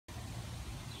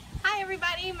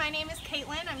everybody, my name is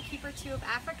Kaitlyn. I'm Keeper 2 of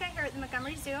Africa here at the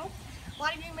Montgomery Zoo. A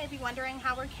lot of you may be wondering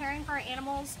how we're caring for our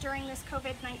animals during this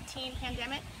COVID-19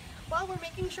 pandemic. Well, we're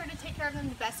making sure to take care of them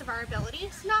the best of our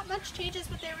abilities. Not much changes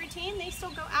with their routine. They still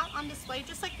go out on display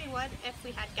just like they would if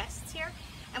we had guests here.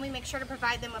 And we make sure to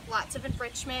provide them with lots of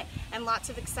enrichment and lots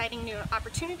of exciting new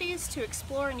opportunities to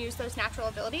explore and use those natural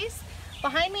abilities.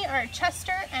 Behind me are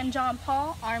Chester and Jon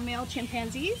Paul, our male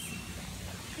chimpanzees.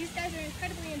 These guys are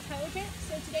incredibly intelligent,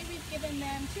 so today we've given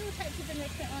them two types of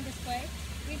enrichment on display.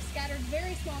 We've scattered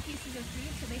very small pieces of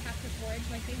food so they have to forage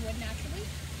like they would naturally.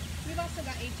 We've also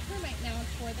got a termite mound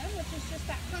for them, which is just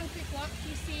that concrete block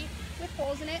you see with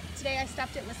holes in it. Today I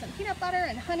stuffed it with some peanut butter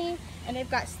and honey, and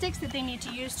they've got sticks that they need to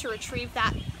use to retrieve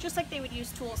that, just like they would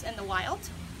use tools in the wild.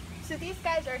 So these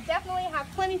guys are definitely have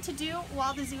plenty to do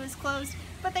while the zoo is closed,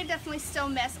 but they definitely still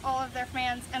miss all of their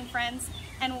fans and friends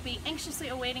and will be anxiously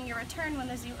awaiting your return when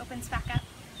the zoo opens back up.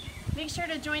 Make sure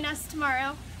to join us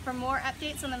tomorrow for more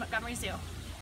updates on the Montgomery Zoo.